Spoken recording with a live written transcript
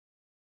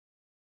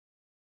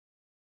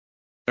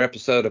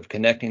episode of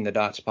Connecting the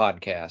Dots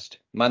podcast.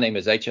 My name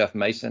is H.F.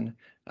 Mason.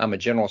 I'm a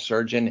general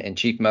surgeon and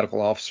chief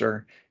medical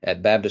officer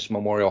at Baptist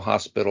Memorial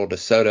Hospital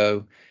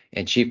DeSoto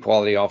and chief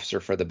quality officer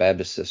for the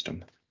Baptist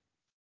system.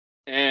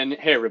 And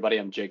hey, everybody,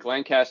 I'm Jake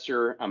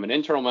Lancaster. I'm an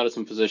internal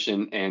medicine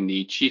physician and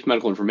the chief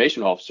medical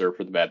information officer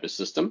for the Baptist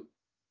system.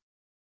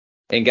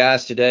 And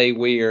guys, today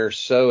we are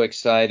so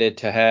excited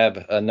to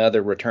have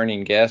another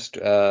returning guest.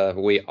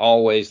 We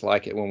always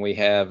like it when we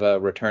have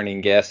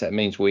returning guests. That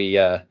means we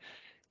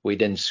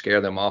didn't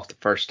scare them off the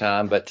first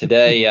time. But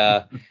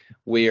today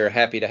we are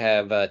happy to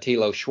have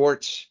Tilo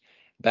Schwarz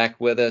back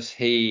with us.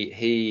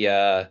 He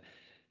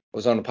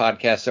was on the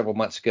podcast several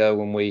months ago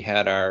when we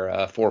had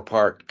our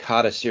four-part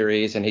Kata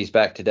series, and he's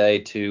back today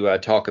to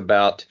talk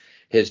about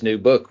his new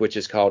book, which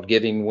is called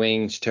Giving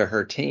Wings to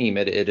Her Team.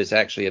 It is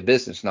actually a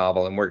business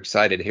novel, and we're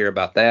excited to hear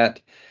about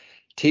that.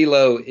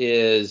 Tilo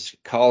is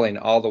calling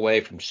all the way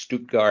from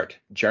Stuttgart,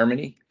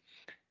 Germany,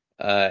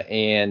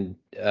 and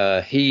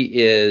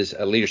he is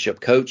a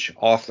leadership coach,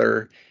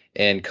 author,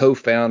 and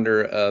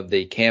co-founder of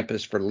the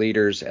Campus for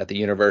Leaders at the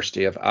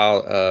University of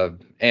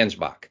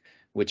Ansbach,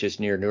 which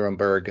is near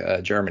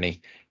Nuremberg, Germany.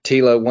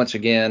 Tilo, once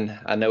again,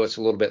 I know it's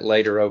a little bit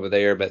later over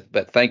there,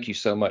 but thank you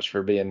so much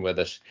for being with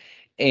us.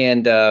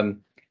 And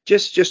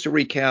just to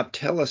recap,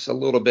 tell us a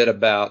little bit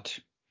about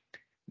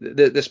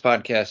this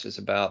podcast is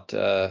about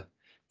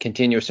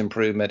continuous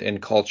improvement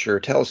in culture.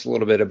 Tell us a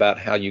little bit about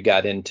how you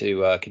got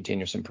into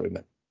continuous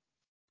improvement.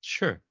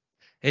 Sure.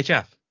 Hey,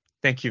 Jeff,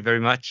 thank you very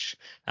much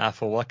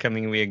for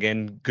welcoming me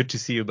again. Good to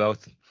see you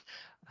both.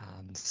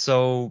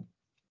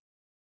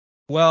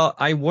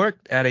 I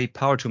worked at a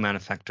power tool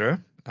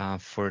manufacturer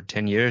for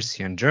 10 years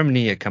here in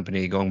Germany, a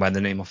company going by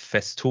the name of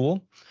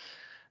Festool.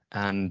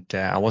 And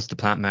I was the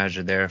plant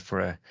manager there for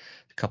a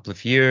couple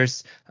of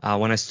years.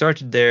 When I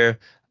started there,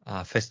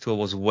 Festool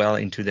was well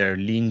into their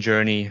lean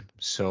journey.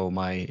 So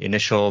my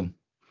initial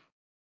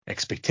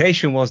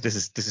expectation was this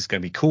is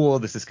going to be cool.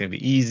 This is going to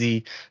be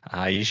easy.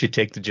 You should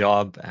take the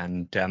job.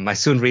 And I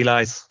soon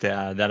realized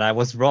that I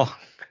was wrong.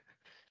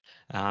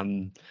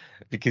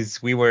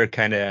 Because we were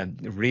kind of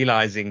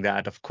realizing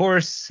that, of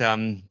course,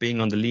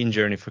 being on the lean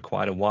journey for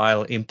quite a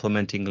while,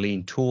 implementing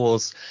lean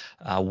tools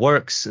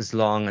works as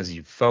long as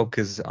you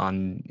focus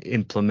on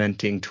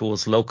implementing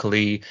tools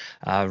locally,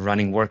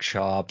 running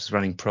workshops,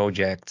 running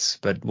projects.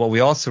 But what we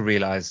also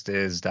realized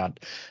is that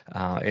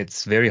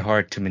it's very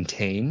hard to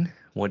maintain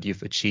what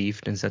you've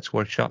achieved in such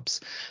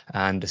workshops,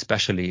 and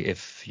especially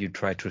if you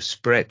try to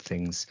spread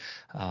things,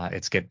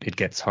 it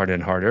gets harder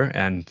and harder,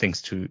 and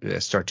things to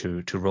start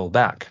to roll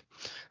back.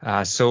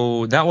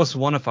 So that was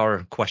one of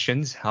our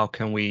questions: how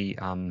can we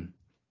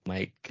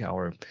make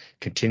our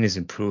continuous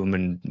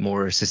improvement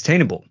more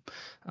sustainable?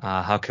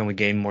 How can we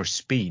gain more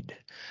speed?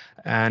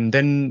 And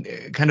then,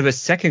 kind of a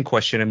second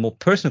question, a more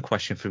personal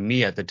question for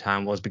me at the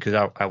time, was because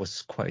I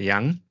was quite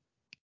young.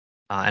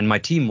 And my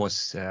team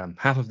was,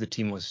 half of the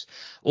team was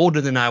older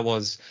than I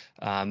was,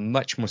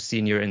 much more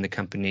senior in the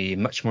company,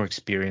 much more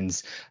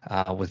experience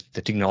with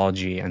the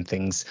technology and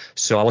things.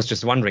 So I was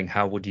just wondering,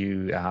 what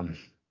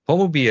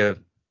would be a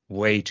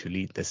way to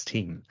lead this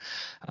team?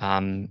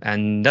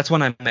 And that's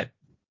when I met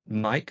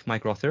Mike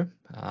Rother,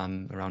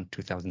 around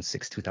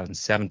 2006,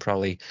 2007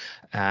 probably.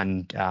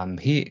 And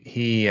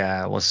he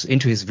was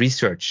into his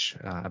research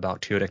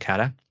about Toyota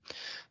Kata,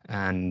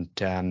 and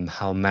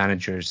how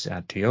managers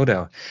at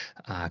Toyota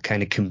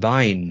kind of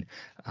combine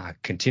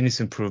continuous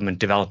improvement,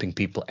 developing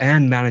people,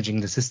 and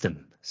managing the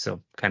system.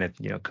 So kind of,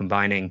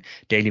 combining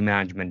daily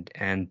management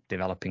and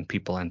developing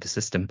people and the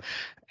system.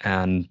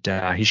 And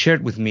he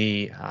shared with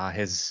me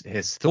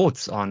his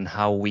thoughts on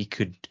how we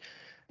could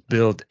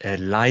build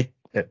a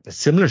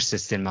similar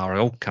system in our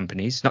own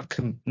companies, not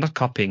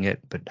copying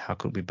it, but how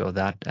could we build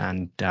that?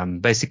 And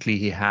basically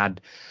he had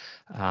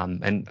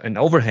an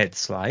overhead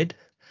slide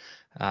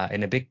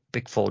in a big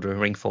folder,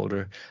 ring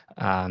folder,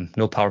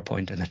 no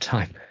PowerPoint at the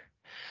time,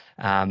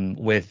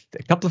 with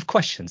a couple of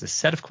questions, a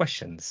set of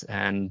questions.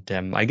 And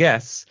I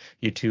guess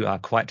you two are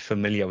quite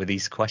familiar with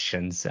these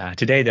questions.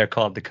 Today they're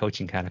called the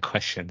coaching kind of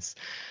questions.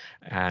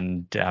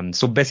 And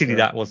so basically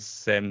that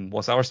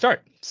was our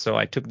start. So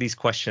I took these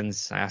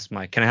questions. I asked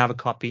Mike, can I have a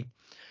copy?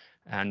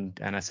 And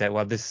I said,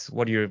 well,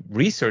 what you're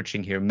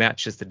researching here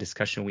matches the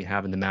discussion we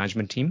have in the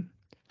management team.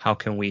 How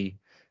can we,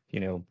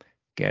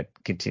 get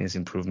continuous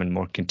improvement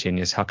more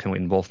continuous? How can we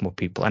involve more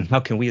people? And how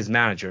can we as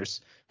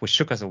managers, which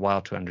took us a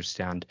while to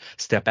understand,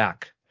 step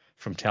back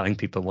from telling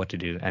people what to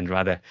do and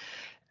rather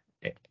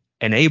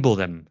enable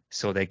them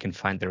so they can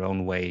find their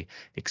own way,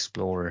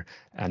 explore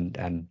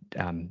and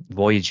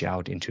voyage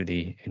out into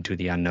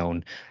the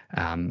unknown.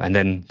 And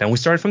then we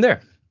started from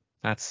there.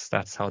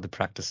 That's how the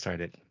practice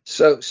started.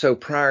 So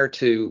prior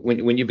to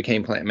when you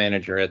became plant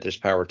manager at this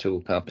power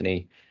tool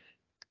company,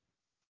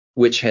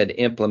 which had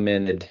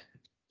implemented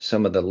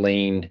some of the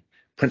lean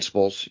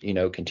principles,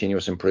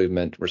 continuous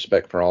improvement,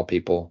 respect for all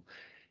people,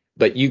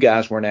 but you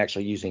guys weren't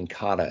actually using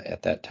Kata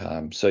at that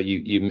time. So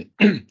you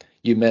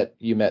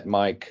met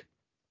Mike,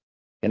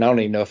 and I don't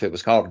even know if it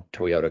was called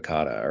Toyota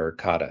Kata or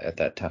Kata at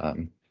that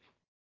time.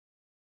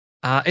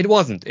 It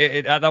wasn't.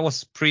 That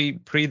was pre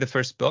the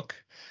first book.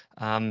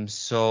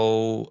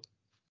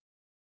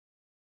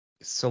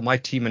 So my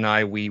team and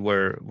I, we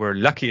were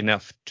lucky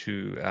enough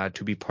to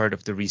be part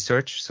of the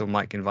research. So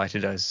Mike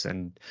invited us,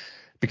 and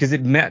because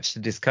it matched the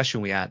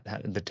discussion we had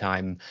at the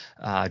time,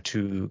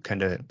 to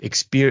kind of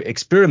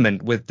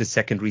experiment with the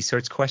second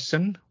research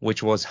question,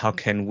 which was how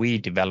can we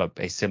develop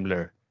a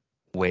similar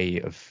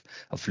way of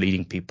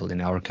leading people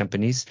in our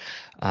companies.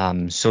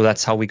 So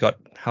that's how we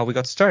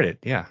got started.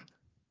 Yeah.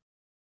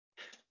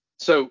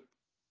 So,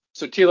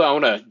 Tilo, I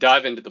want to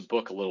dive into the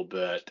book a little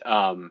bit.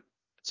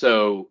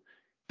 So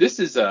this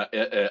is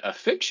a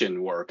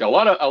fiction work. A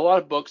lot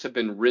of books have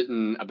been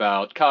written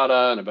about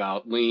kata and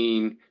about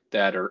lean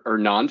that are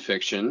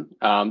nonfiction.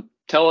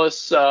 Tell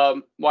us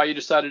why you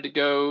decided to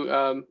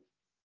go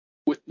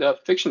with the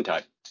fiction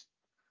type.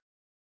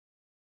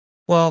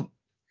 Well,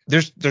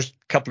 there's a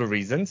couple of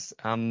reasons.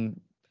 And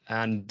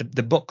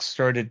the book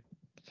started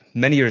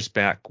many years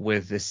back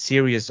with a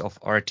series of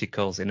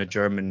articles in a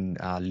German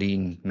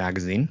lean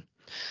magazine.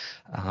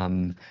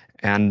 Um,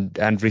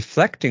 and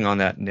reflecting on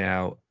that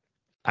now,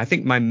 I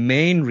think my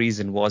main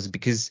reason was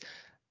because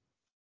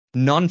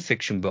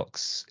nonfiction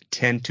books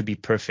tend to be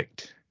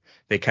perfect.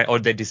 They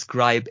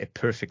describe a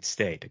perfect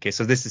state. Okay,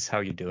 so this is how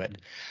you do it.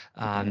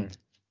 Mm-hmm.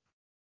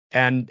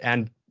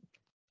 And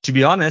to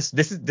be honest,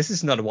 this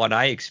is not what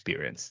I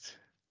experienced.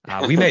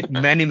 We made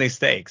many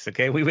mistakes.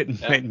 Okay,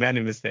 Yeah. made many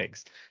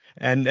mistakes.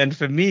 And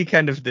for me,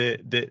 kind of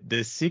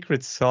the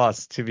secret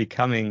sauce to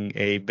becoming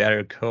a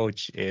better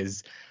coach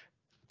is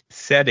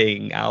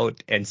setting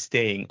out and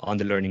staying on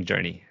the learning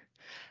journey.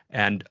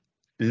 And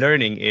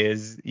learning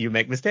is you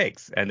make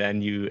mistakes and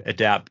then you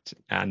adapt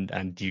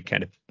and you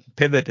kind of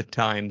pivot at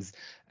times,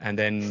 and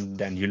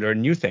then you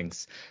learn new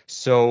things.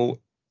 So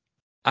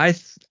I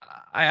th-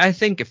 I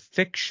think a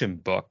fiction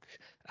book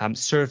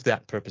served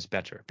that purpose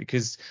better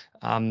because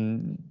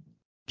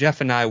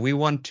Jeff and I, we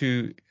want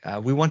to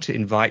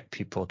invite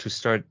people to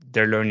start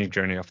their learning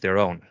journey of their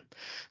own.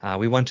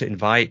 We want to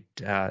invite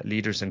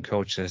leaders and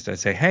coaches that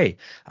say, "Hey,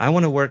 I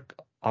want to work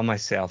on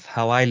myself,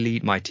 how I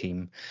lead my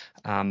team,"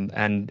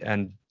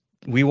 and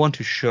we want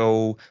to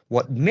show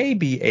what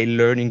maybe a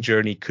learning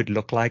journey could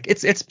look like.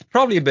 It's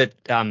probably a bit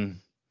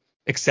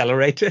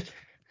accelerated.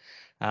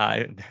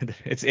 Uh,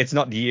 it's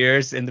not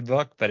years in the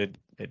book, but it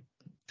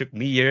took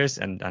me years,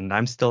 and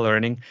I'm still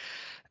learning,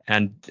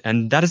 and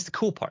that is the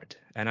cool part.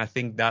 And I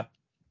think that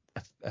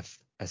a,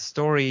 a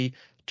story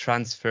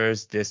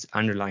transfers this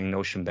underlying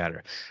notion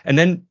better. And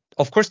then,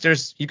 of course,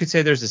 you could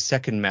say there's a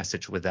second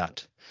message with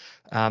that.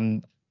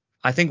 Um,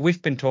 I think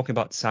we've been talking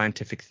about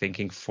scientific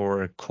thinking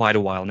for quite a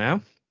while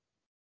now,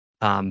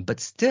 but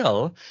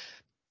still,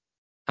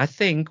 I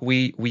think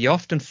we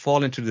often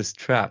fall into this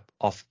trap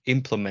of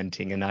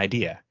implementing an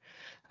idea.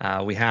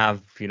 We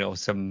have,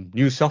 some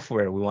new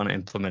software we want to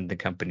implement in the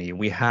company.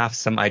 We have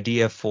some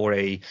idea for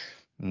a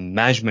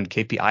management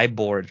KPI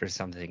board or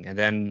something, and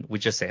then we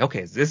just say,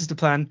 okay, this is the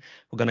plan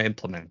we're going to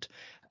implement.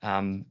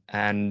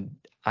 And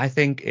I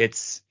think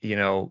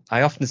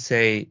I often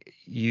say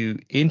you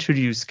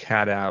introduce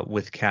kata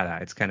with kata.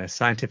 It's kind of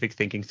scientific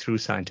thinking through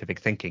scientific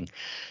thinking,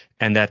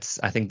 and that's,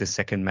 I think, the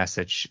second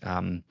message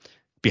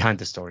behind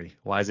the story.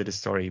 Why is it a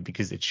story?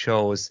 Because it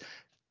shows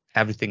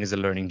everything is a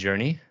learning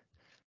journey,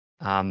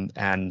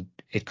 and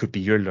it could be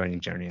your learning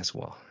journey as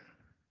well.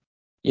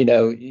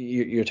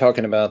 You're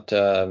talking about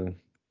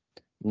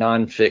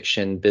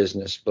nonfiction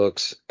business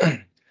books.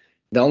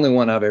 The only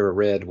one I've ever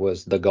read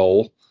was The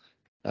Goal,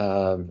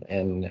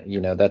 and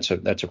that's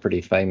a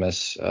pretty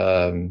famous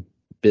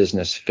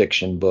business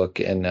fiction book.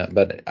 And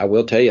but I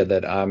will tell you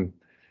that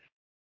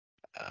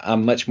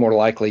I'm much more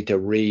likely to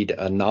read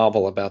a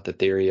novel about the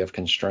theory of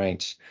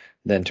constraints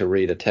than to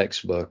read a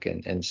textbook.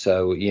 And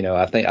so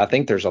I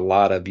think there's a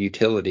lot of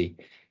utility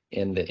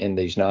in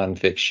these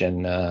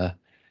nonfiction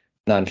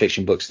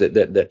books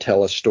that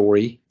tell a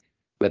story,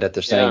 but at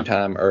the same Yeah.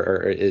 time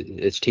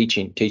it's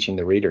teaching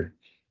the reader.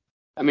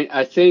 I mean,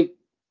 I think,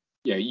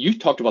 you've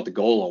talked about the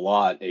goal a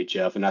lot,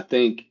 HF, and I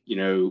think,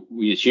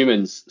 we as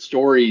humans,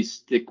 stories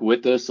stick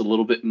with us a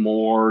little bit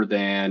more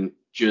than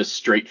just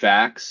straight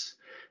facts.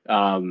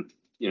 Um,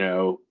 you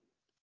know,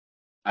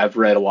 I've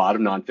read a lot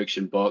of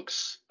nonfiction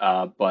books,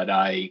 but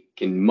I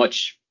can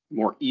much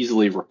more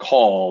easily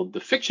recall the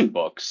fiction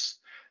books,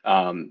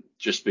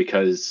 just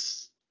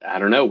because, I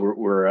don't know,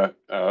 we're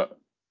a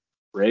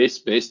race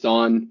based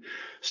on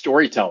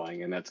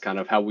storytelling, and that's kind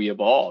of how we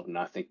evolved. And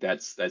I think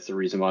that's the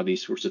reason why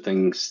these sorts of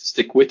things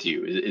stick with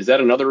you. Is that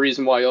another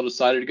reason why y'all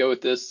decided to go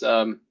with this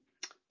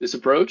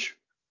approach?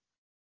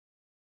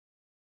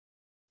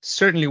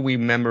 Certainly, we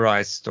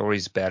memorize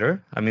stories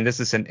better. I mean,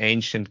 this is an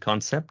ancient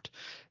concept.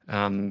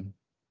 Um,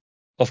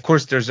 of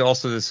course, there's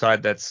also the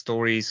side that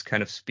stories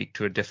kind of speak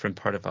to a different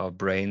part of our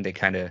brain. They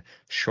kind of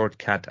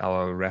shortcut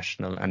our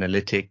rational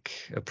analytic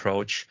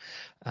approach.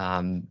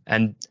 And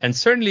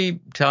certainly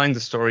telling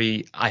the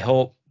story, I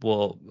hope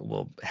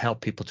will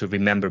help people to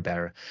remember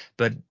better.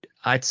 But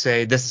I'd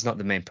say this is not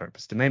the main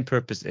purpose. The main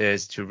purpose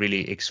is to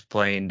really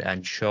explain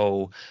and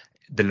show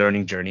the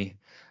learning journey,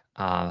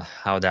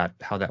 how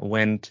that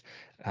went.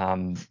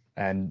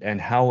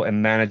 and how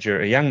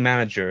a young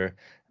manager,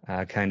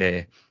 kind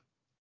of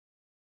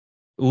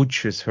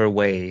ooches her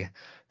way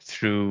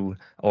through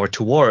or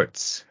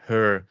towards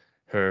her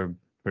her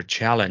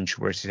challenge,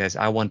 where she says,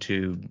 I want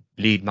to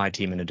lead my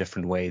team in a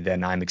different way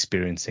than I'm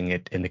experiencing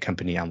it in the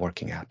company I'm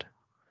working at.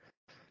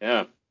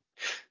 Yeah.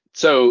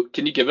 So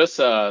can you give us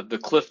the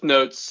Cliff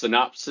Notes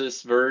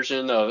synopsis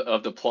version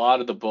of the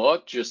plot of the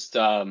book? Just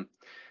what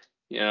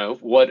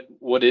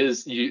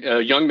is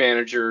a young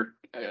manager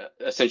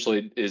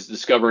essentially is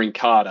discovering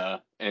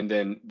kata, and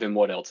then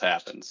what else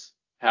happens?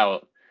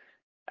 How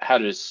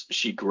does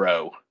she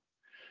grow?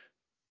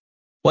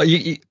 Well,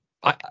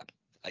 I,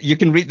 you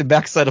can read the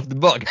backside of the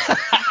book.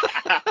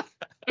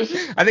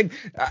 I think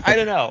I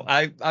don't know.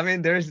 I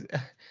mean, there's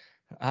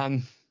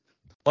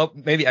well,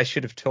 maybe I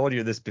should have told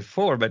you this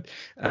before, but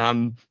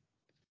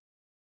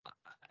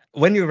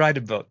when you write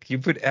a book, you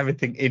put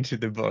everything into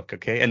the book,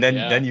 okay? And then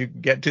Yeah. you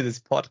get to this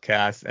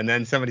podcast, and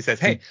then somebody says,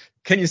 "Hey,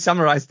 can you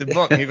summarize the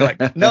book?" And you're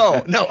like,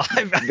 "No,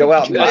 I've Go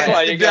out and That's buy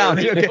why it. you it got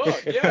to down." read the Okay.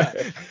 book. Yeah.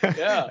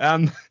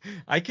 Yeah.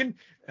 I can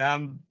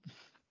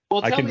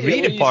Well, I tell can me at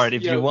read a part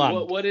least, if you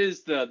want. what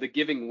is the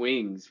giving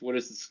wings? What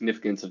is the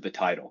significance of the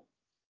title?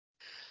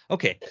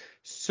 Okay,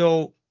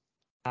 so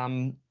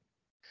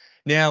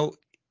now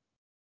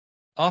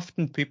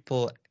often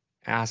people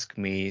ask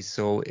me,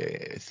 so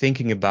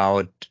thinking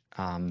about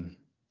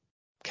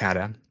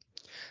kata,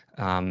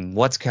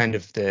 what's kind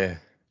of the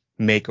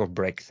make or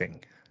break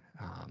thing?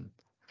 Um,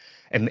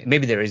 and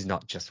maybe there is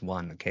not just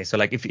one. Okay, so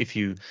like if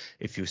you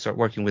start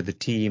working with a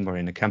team or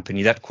in a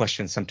company, that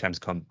question sometimes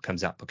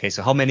comes up. Okay,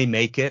 so how many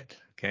make it?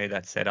 Okay,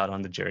 that's set out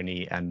on the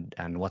journey, and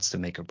what's the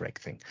make or break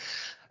thing?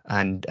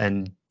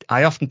 And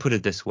I often put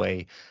it this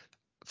way: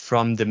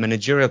 from the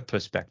managerial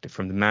perspective,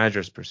 from the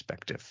manager's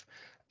perspective,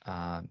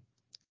 uh,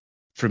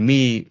 for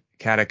me,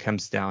 kata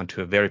comes down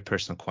to a very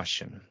personal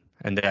question,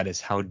 and that is,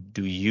 how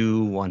do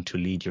you want to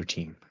lead your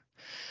team?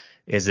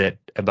 Is it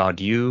about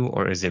you,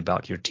 or is it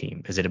about your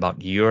team? Is it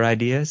about your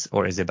ideas,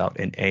 or is it about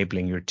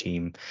enabling your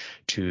team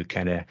to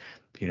kind of,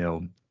 you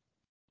know,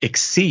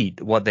 exceed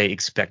what they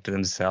expect of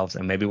themselves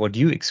and maybe what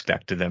you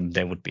expect of them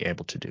they would be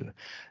able to do?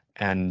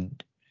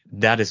 And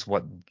that is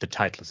what the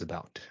title is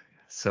about.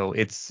 So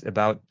it's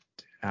about,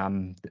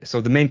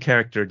 so the main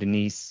character,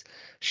 Denise,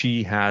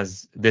 she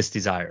has this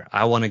desire.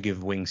 I want to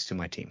give wings to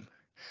my team.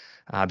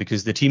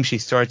 Because the team she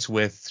starts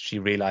with, she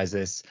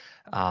realizes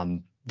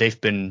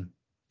they've been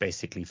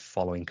basically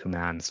following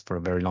commands for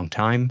a very long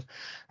time.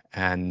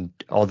 And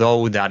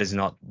although that is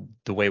not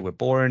the way we're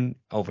born,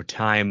 over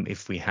time,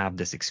 if we have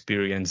this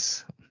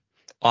experience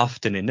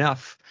often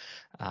enough,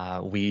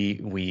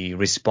 we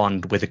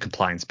respond with a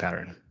compliance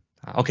pattern.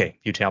 Okay,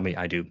 you tell me,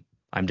 I do.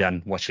 I'm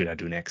done. What should I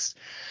do next?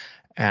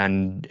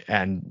 And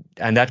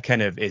that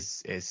kind of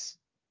is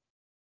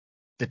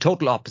the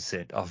total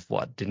opposite of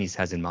what Denise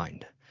has in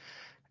mind.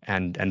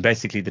 And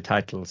basically the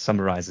title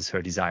summarizes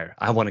her desire.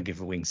 I want to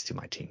give wings to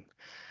my team.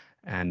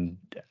 And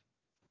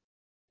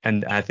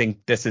I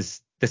think this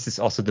is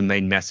also the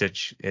main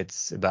message.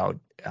 It's about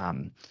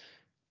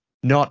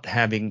not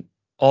having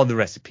all the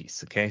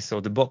recipes. Okay, so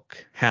the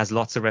book has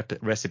lots of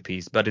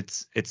recipes, but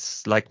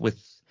it's like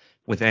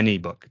with any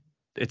book,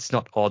 it's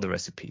not all the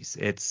recipes.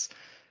 It's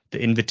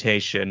the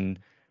invitation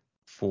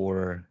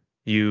for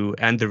you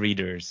and the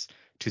readers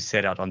to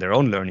set out on their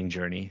own learning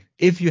journey.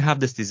 If you have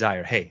this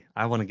desire, hey,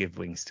 I want to give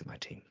wings to my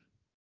team.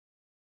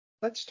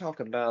 Let's talk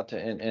about,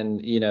 and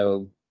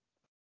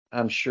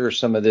I'm sure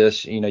some of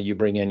this, you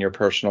bring in your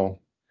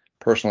personal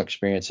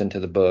experience into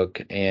the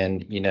book,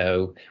 and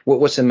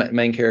what's the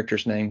main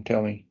character's name?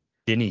 Tell me.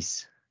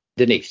 Denise.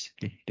 Denise.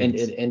 And,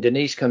 Denise. and and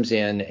Denise comes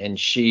in, and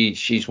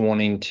she's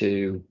wanting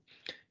to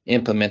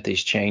implement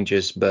these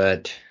changes,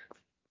 but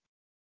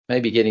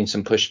maybe getting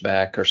some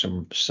pushback or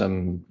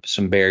some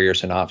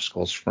barriers and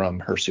obstacles from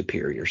her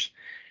superiors.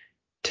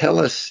 Tell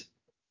us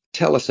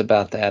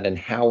about that and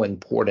how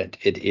important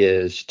it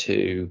is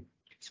to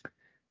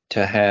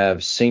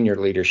have senior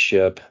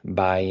leadership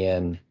buy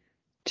in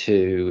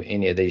to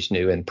any of these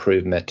new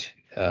improvement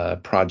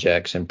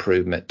projects,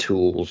 improvement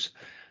tools,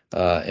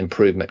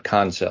 improvement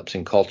concepts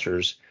and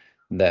cultures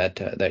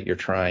that you're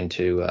trying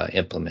to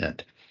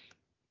implement.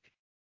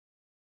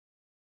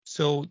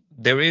 So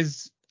there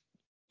is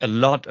a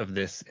lot of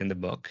this in the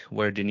book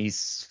where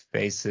Denise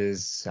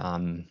faces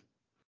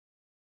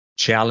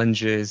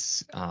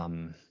challenges,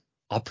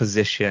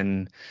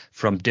 opposition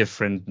from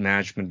different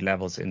management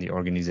levels in the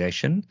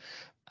organization.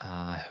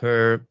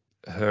 Her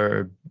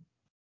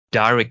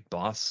direct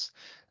boss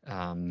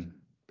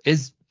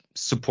is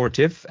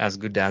supportive, as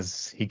good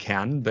as he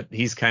can, but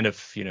he's kind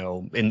of,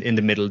 in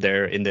the middle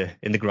there, in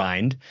the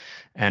grind,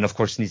 and of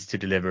course needs to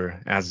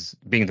deliver, as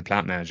being the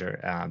plant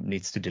manager,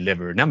 needs to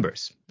deliver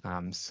numbers.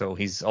 So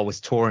he's always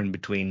torn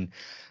between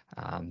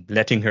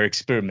letting her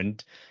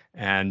experiment,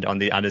 and on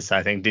the other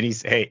side, I think,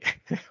 Denise, hey,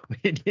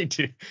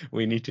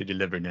 we need to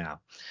deliver now.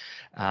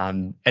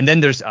 And then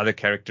there's other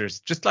characters,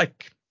 just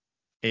like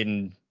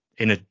in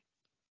a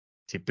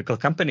typical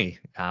company,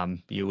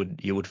 you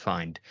would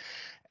find.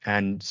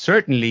 And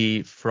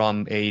certainly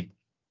from a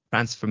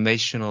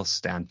transformational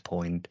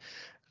standpoint,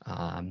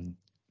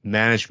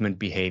 management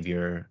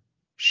behavior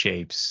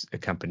shapes a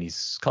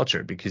company's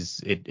culture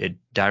because it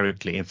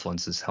directly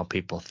influences how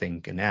people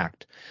think and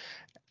act.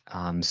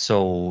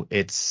 So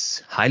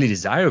it's highly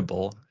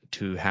desirable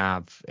to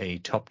have a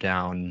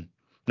top-down,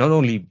 not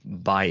only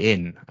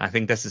buy-in. I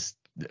think this is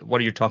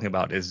what you're talking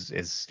about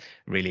is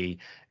really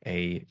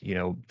a,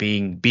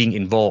 being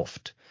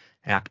involved,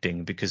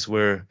 acting, because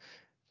when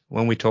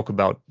we talk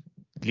about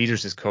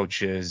leaders as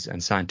coaches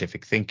and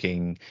scientific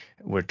thinking,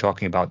 we're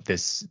talking about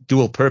this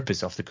dual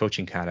purpose of the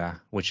coaching kata,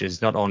 which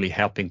is not only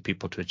helping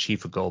people to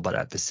achieve a goal, but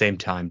at the same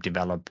time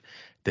develop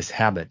this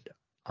habit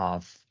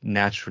of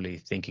naturally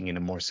thinking in a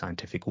more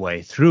scientific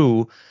way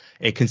through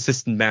a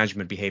consistent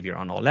management behavior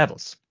on all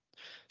levels.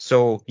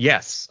 So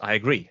yes, I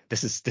agree.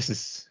 This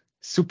is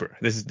super.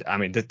 This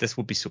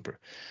would be super.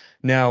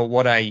 Now,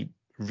 what I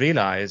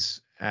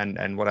realize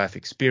and what I've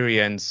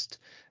experienced,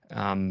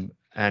 and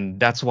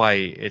that's why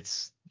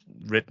it's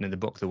written in the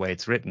book the way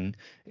it's written,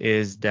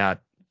 is that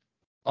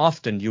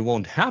often you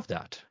won't have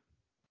that.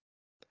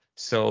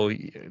 So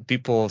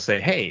people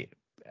say, hey,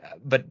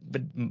 but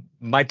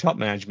my top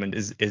management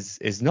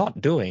is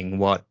not doing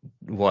what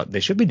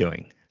they should be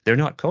doing. They're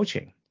not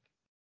coaching.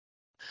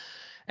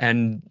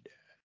 And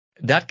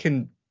that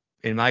can,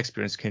 in my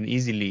experience, can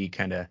easily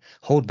kind of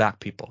hold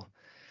back people.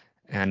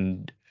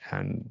 And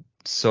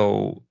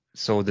so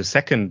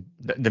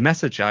the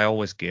message I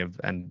always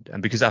give, and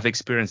because I've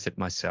experienced it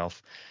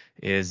myself,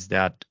 is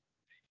that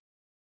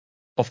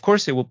of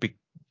course it would be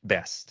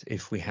best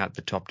if we had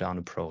the top-down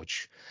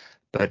approach,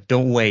 but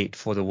don't wait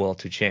for the world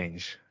to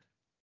change.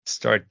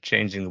 Start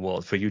changing the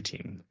world for your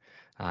team.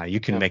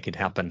 You can make it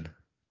happen.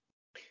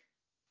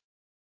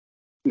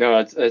 No,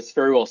 it's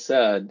very well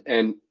said.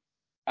 And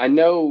I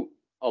know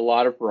a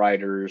lot of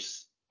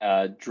writers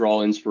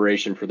draw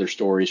inspiration for their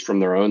stories from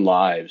their own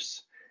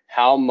lives.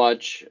 How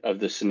much of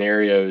the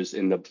scenarios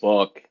in the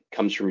book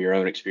comes from your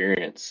own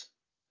experience?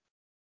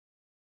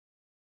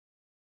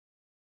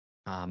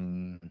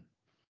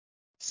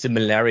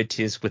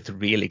 Similarities with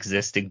real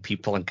existing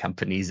people and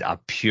companies are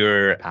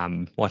pure,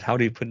 how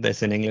do you put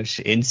this in English?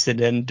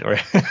 Incident or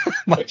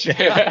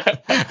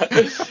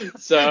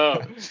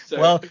so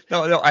well,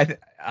 no,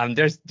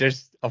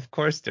 there's of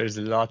course there's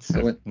lots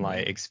of my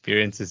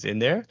experiences in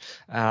there.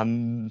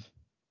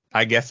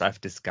 I guess I've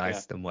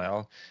disguised them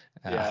well.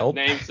 I hope.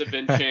 Names have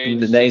been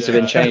changed. The names have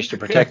been changed to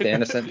protect the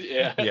innocent.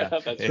 Yeah,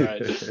 that's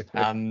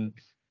right.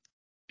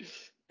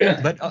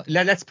 But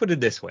let's put it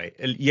this way.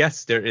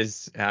 Yes,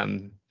 there's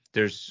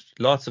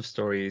lots of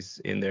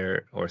stories in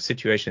there or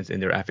situations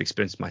in there I've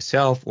experienced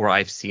myself or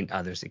I've seen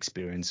others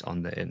experience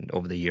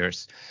over the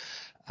years.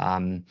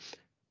 I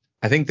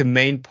think the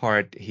main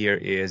part here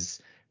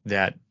is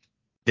that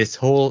this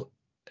whole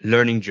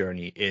learning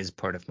journey is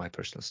part of my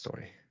personal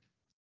story.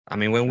 I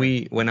mean,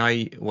 when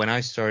I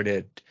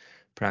started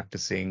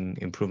practicing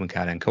improvement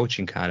kata and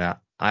coaching kata,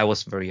 I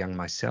was very young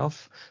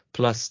myself.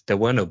 Plus, there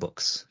were no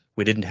books.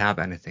 We didn't have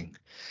anything,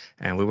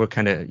 and we were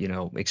kind of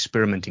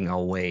experimenting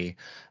our way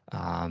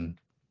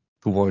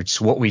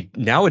towards what we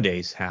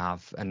nowadays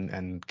have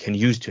and can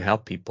use to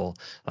help people,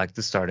 like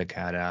the Starter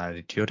Kata,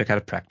 the Toyota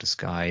Kata Practice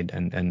Guide,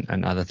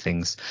 and other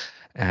things.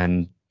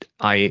 And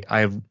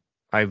I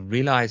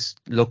realized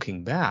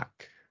looking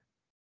back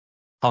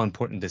how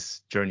important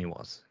this journey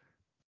was.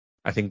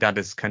 I think that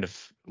is kind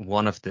of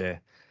one of the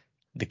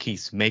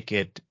keys. Make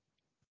it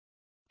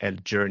a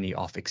journey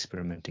of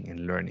experimenting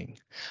and learning.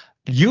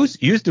 Use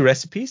the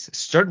recipes.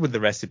 Start with the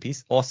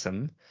recipes.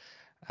 Awesome.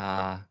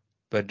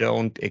 But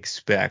don't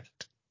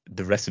expect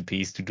the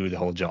recipes to do the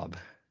whole job.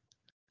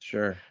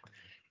 Sure.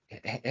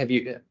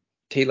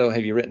 Tilo,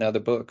 have you written other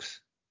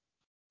books?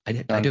 I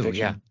do,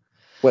 yeah.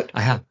 What?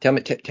 I have. Tell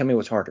me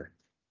what's harder,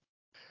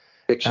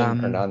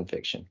 fiction or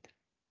nonfiction?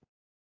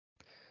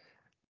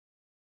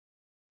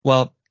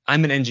 Well,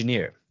 I'm an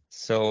engineer,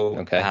 so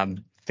okay.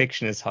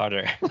 Fiction is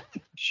harder.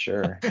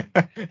 Sure.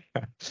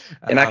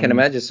 And I can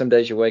imagine some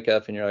days you wake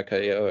up and you're like,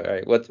 okay, all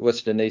right,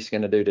 what's Denise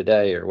going to do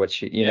today, or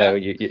what's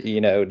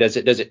you know, does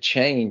it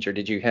change, or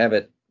did you have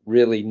it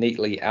really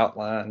neatly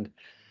outlined?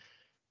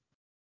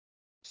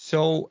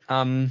 So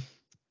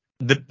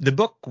the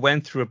book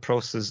went through a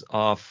process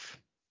of,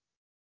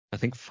 I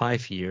think,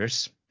 5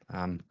 years.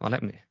 Well,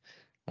 let me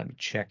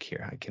check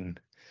here.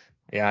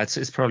 Yeah,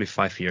 it's probably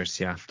 5 years,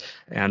 yeah.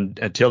 And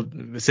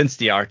since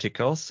the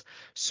articles.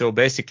 So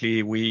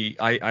basically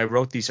I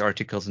wrote these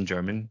articles in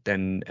German,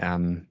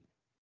 then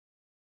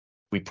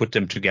we put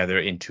them together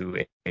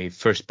into a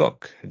first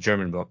book, a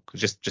German book,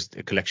 just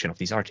a collection of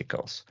these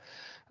articles.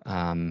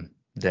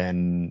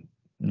 Then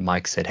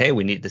Mike said, hey,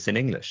 we need this in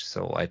English.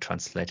 So I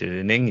translated it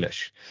in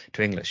English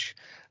to English.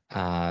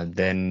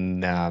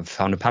 Then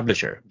found a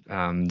publisher.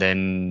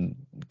 Then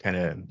kind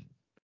of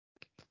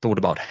thought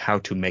about how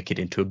to make it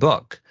into a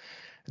book.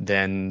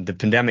 Then the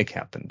pandemic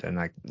happened, and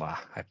I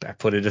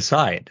put it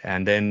aside.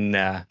 And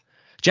then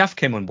Jeff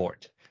came on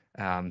board.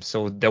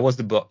 So there was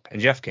the book, and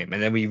Jeff came,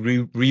 and then we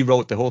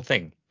rewrote the whole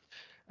thing.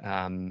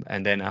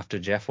 And then after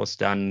Jeff was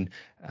done,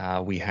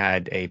 we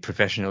had a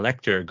professional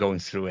lecturer going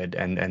through it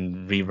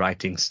and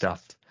rewriting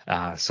stuff.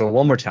 So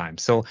one more time.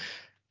 So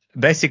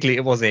basically,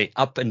 it was a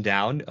up and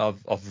down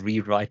of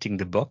rewriting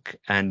the book.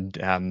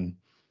 And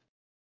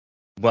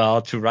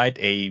well, to write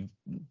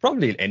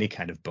probably any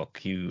kind of book,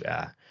 you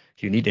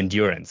need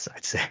endurance,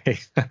 I'd say.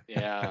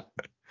 Yeah,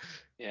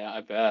 yeah,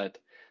 I bet.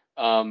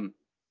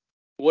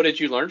 What did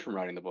you learn from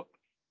writing the book?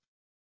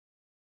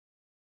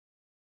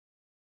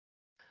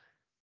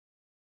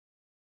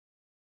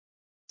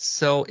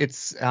 So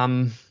it's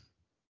well,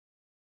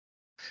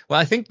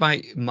 I think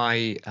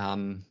my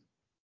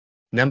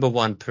number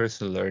one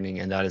personal learning,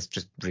 and that is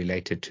just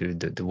related to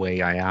the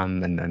way I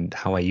am and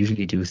how I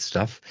usually do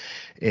stuff,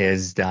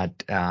 is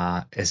that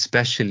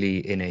especially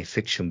in a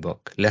fiction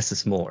book, less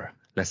is more.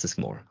 Less is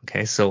more.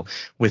 Okay, so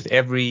with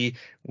every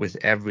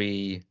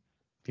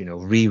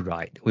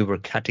rewrite, we were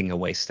cutting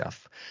away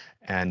stuff,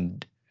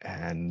 and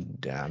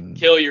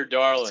Kill your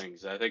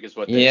darlings, I think is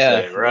what they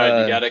Yeah, say,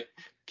 right? You gotta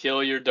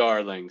kill your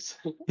darlings.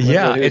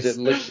 yeah, who is it?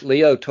 it's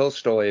Leo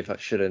Tolstoy, if I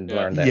should have Yeah,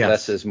 learned that.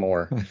 Less yes. is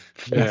more. Less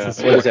yeah, is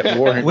What more, is it?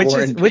 War which War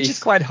is and which is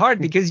Peace. quite hard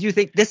because you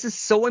think this is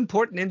so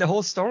important in the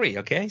whole story.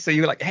 Okay, so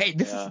you're like, hey,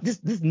 yeah,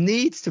 this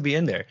needs to be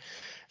in there.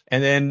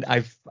 And then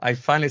I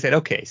finally said,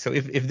 okay, so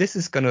if this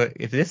is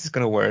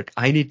gonna work,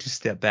 I need to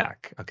step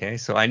back. Okay,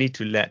 so I need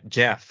to let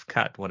Jeff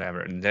cut whatever,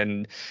 and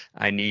then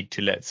I need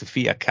to let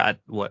Sophia cut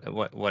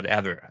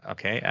whatever.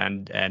 Okay,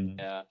 and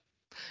yeah.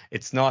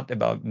 it's not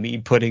about me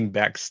putting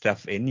back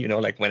stuff in.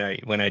 Like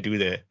when I do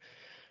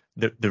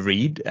the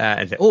read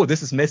and say, oh,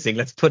 this is missing,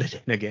 let's put it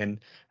in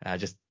again.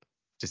 Just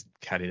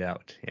cut it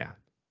out. Yeah.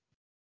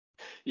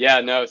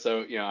 Yeah, no,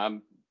 so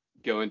I'm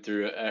going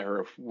through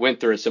or went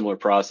through a similar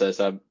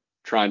process. I'm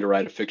trying to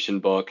write a fiction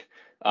book.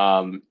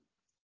 And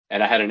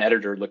I had an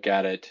editor look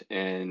at it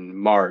in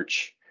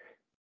March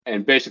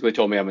and basically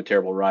told me I'm a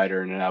terrible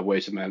writer and I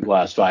wasted my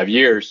last 5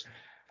 years.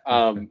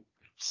 Um,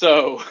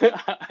 so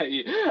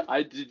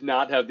I did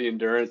not have the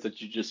endurance that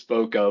you just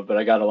spoke of, but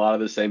I got a lot of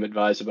the same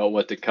advice about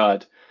what to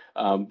cut.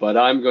 But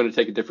I'm going to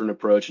take a different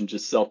approach and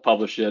just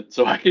self-publish it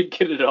so I can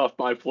get it off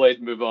my plate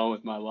and move on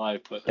with my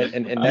life. But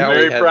And I'm now we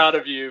very have proud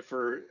of you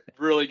for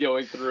really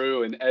going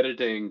through and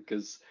editing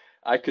because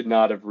I could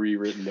not have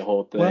rewritten the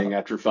whole thing Well,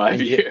 after 5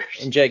 years.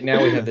 and Jake,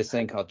 now we have this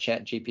thing called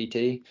Chat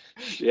GPT.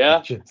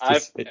 Yeah, Just to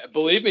I've say,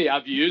 believe me,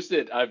 I've used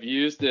it. I've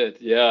used it.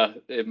 Yeah,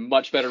 a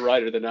much better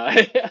writer than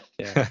I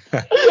yeah.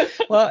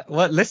 well,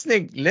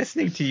 listening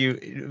to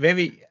you,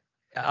 maybe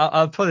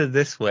I'll put it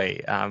this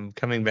way.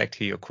 Coming back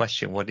to your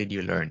question, what did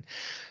you learn?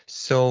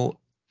 So,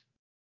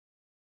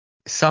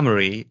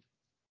 summary,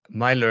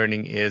 my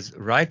learning is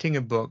writing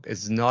a book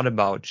is not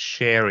about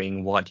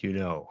sharing what you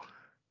know.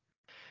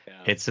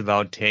 Yeah, It's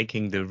about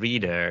taking the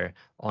reader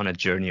on a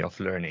journey of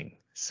learning.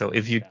 So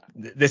yeah,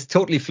 this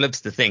totally flips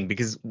the thing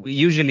because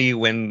usually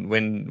when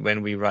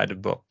we write a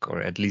book,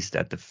 or at least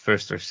at the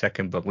first or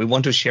second book, we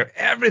want to share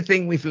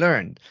everything we've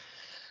learned.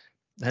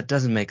 That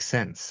doesn't make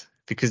sense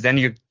because then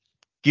you're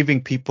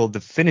giving people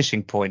the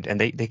finishing point and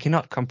they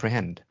cannot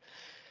comprehend.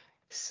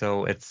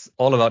 So it's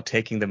all about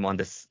taking them on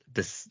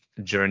this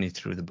journey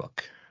through the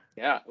book.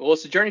 yeah. Well,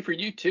 it's a journey for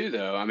you too,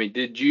 though. I mean,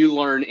 did you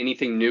learn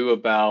anything new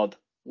about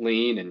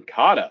lean and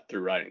kata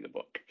through writing the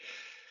book?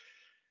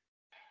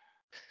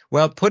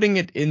 Well, putting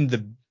it in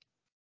the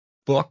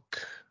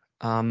book,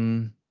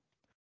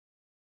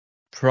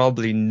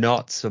 probably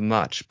not so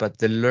much, but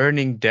the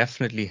learning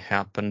definitely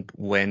happened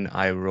when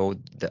I wrote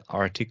the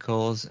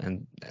articles,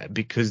 and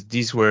because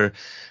these were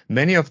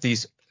many of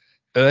these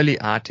early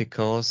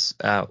articles,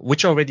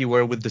 which already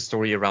were with the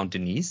story around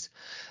Denise,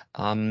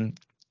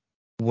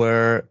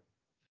 were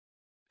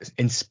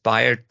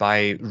inspired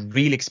by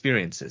real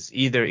experiences,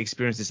 either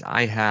experiences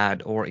I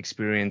had or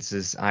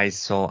experiences I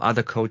saw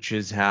other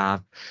coaches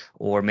have,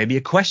 or maybe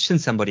a question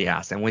somebody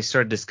asked and we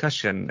started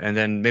discussion. And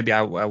then maybe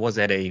I was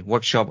at a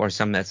workshop or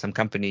at some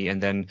company.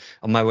 And then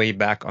on my way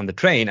back on the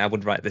train, I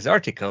would write this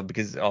article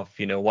because of,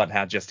 what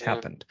had just Yeah,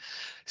 happened.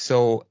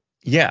 So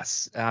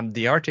yes,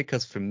 the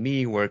articles for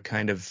me were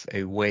kind of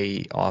a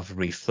way of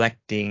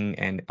reflecting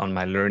and on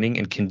my learning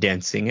and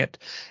condensing it.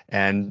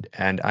 And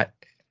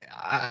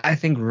I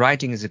think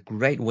writing is a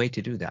great way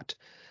to do that.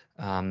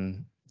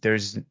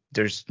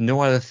 There's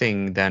no other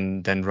thing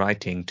than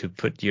writing to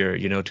put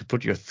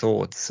your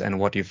thoughts and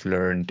what you've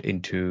learned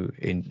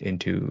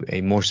into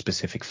a more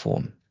specific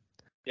form.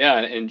 yeah,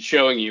 and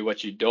showing you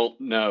what you don't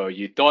know,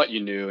 you thought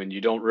you knew, and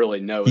you don't really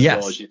know as well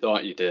as Yes, you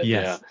thought you did.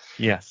 Yeah, yes,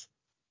 yes.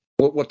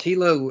 Well,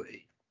 Tilo,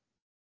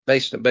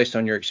 based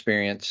on your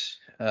experience,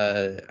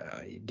 do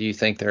you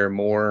think there are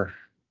more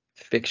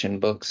fiction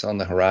books on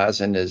the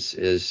horizon?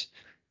 Is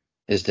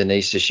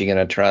Denise, is she going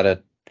to try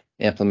to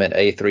implement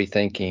A3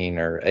 thinking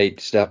or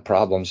 8-step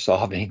problem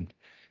solving?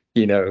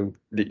 Do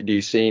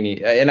you see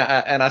any? And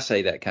I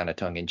say that kind of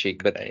tongue in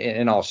cheek, but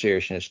in all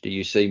seriousness, do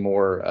you see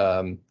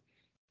more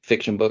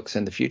fiction books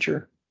in the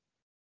future?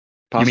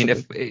 You mean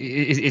Possibly.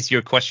 if is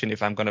your question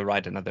if I'm going to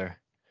write another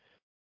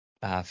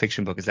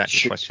fiction book? Is that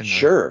your question?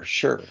 Or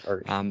Sure.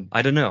 Or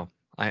I don't know.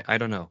 I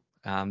don't know.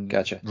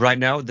 Gotcha. Right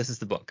now, this is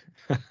the book.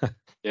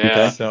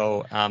 Yeah.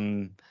 So,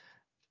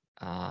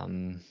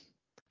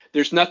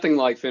 There's nothing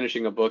like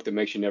finishing a book that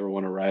makes you never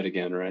want to write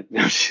again, right?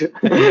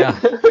 yeah,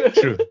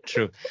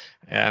 true.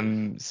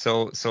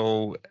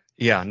 So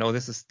yeah, no,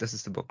 this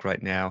is the book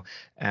right now.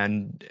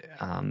 And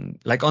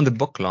like on the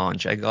book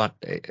launch, I got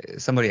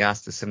somebody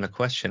asked a similar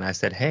question. I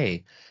said,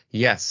 hey,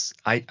 yes,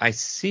 I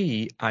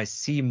see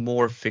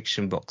more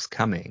fiction books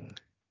coming,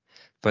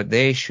 but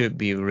they should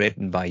be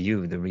written by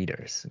you, the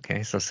readers.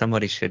 Okay, so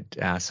somebody should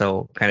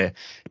so kind of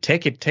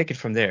take it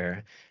from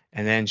there,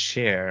 and then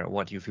share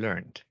what you've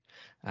learned.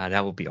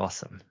 That would be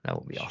awesome. That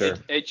would be Sure.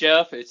 awesome. Hey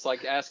Jeff, it's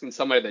like asking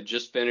somebody that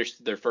just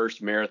finished their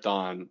first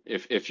marathon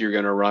if you're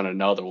going to run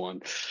another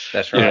one.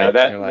 That's You know, right.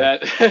 that You're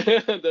like,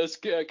 that those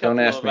don't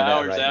couple ask of me that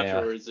hours right now.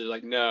 afterwards, they're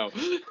like, no.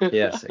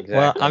 Yes,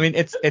 Well, I exactly. mean,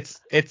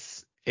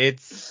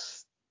 it's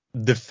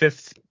the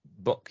fifth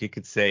book, you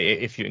could say,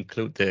 if you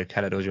include the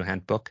Kaladojo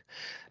handbook.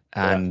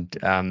 Yeah.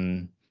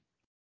 And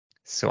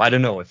so I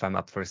don't know if I'm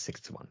up for a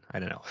sixth one. I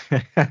don't know.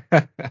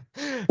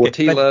 Well,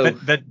 Okay, Tilo,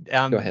 but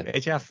go ahead.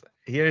 HF,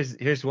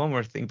 here's one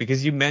more thing,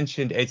 because you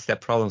mentioned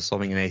eight-step problem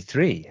solving in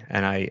A3,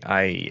 and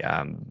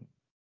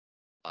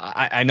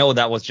I know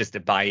that was just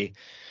a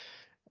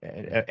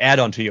add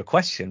on to your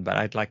question, but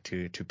I'd like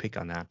to pick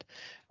on that.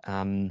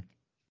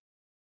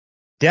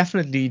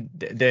 Definitely,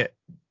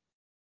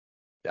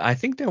 I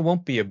think there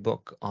won't be a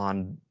book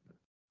on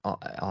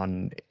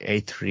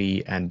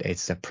A3 and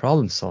eight-step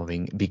problem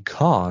solving,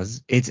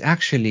 because it's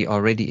actually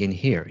already in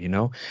here,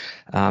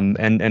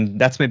 and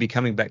that's maybe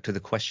coming back to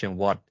the question,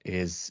 what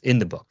is in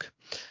the book?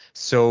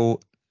 So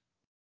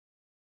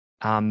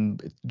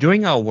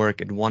during our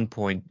work at one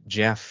point,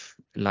 Jeff,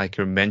 like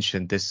you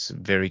mentioned, this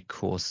very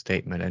cool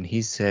statement, and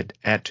he said,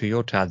 at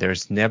Toyota,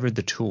 there's never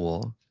the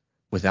tool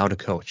without a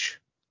coach.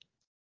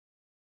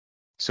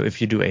 So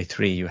if you do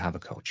A3, you have a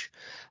coach,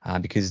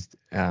 because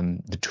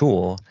the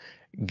tool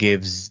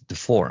gives the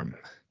form,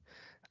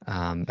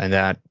 and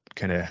that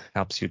kind of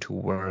helps you to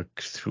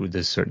work through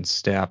the certain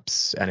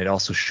steps, and it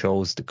also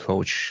shows the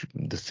coach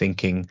the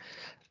thinking,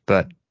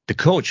 but the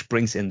coach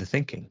brings in the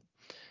thinking.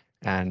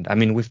 And I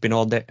mean, we've been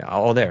all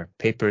there.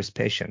 Paper is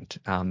patient.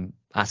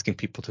 Asking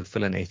people to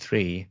fill in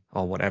A3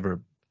 or whatever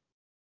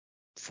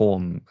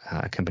form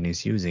a company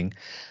is using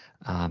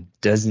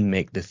doesn't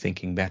make the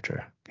thinking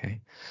better. Okay.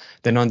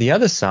 Then on the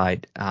other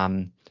side,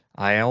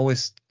 I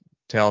always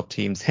tell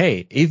teams,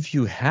 hey, if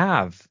you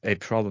have a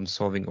problem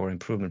solving or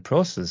improvement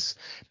process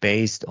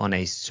based on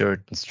a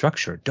certain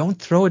structure,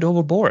 don't throw it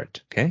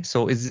overboard. Okay.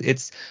 So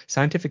it's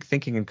scientific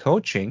thinking and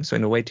coaching. So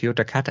in a way,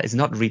 Toyota Kata is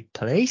not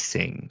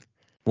replacing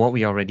what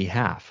we already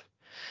have,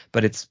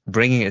 but it's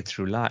bringing it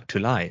to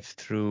life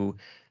through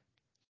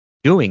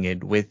doing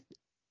it with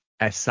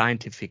a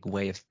scientific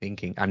way of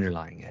thinking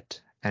underlying it,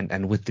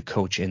 and with the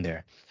coach in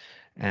there.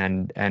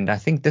 And I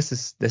think this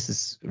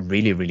is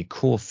really, really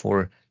cool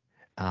for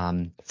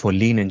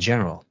lean in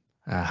general.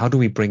 How do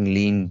we bring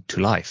lean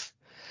to life?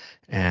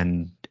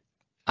 And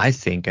I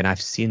think, and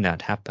I've seen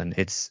that happen,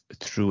 it's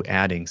through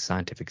adding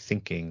scientific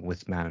thinking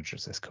with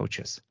managers as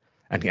coaches,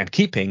 and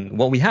keeping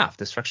what we have,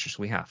 the structures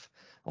we have.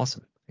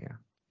 Awesome. Yeah.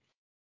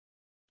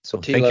 So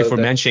Well, thank you Tilo, for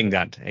mentioning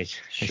that,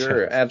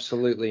 sure,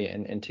 absolutely.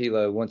 And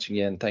Tilo, once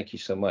again, thank you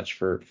so much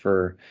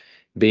for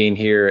being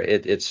here.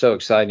 It's so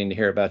exciting to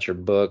hear about your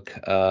book.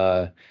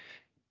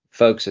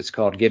 Folks, it's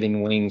called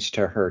Giving Wings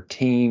to Her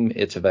Team.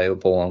 It's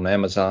available on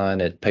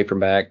Amazon at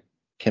paperback,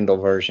 Kindle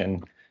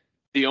version.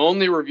 The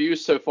only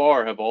reviews so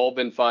far have all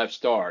been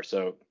 5-star,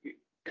 so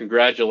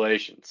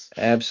congratulations.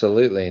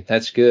 Absolutely.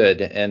 That's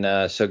good.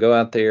 And so go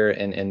out there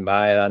and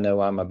buy it. I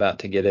know I'm about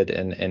to get it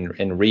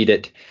and read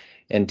it.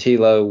 And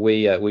Tilo,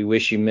 we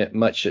wish you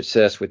much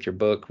success with your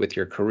book, with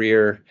your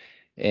career,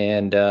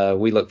 and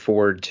we look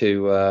forward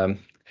to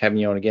having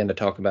you on again to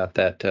talk about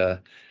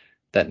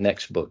that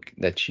next book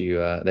that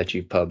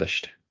you've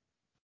published.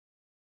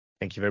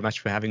 Thank you very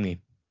much for having me.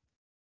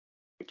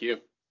 Thank you.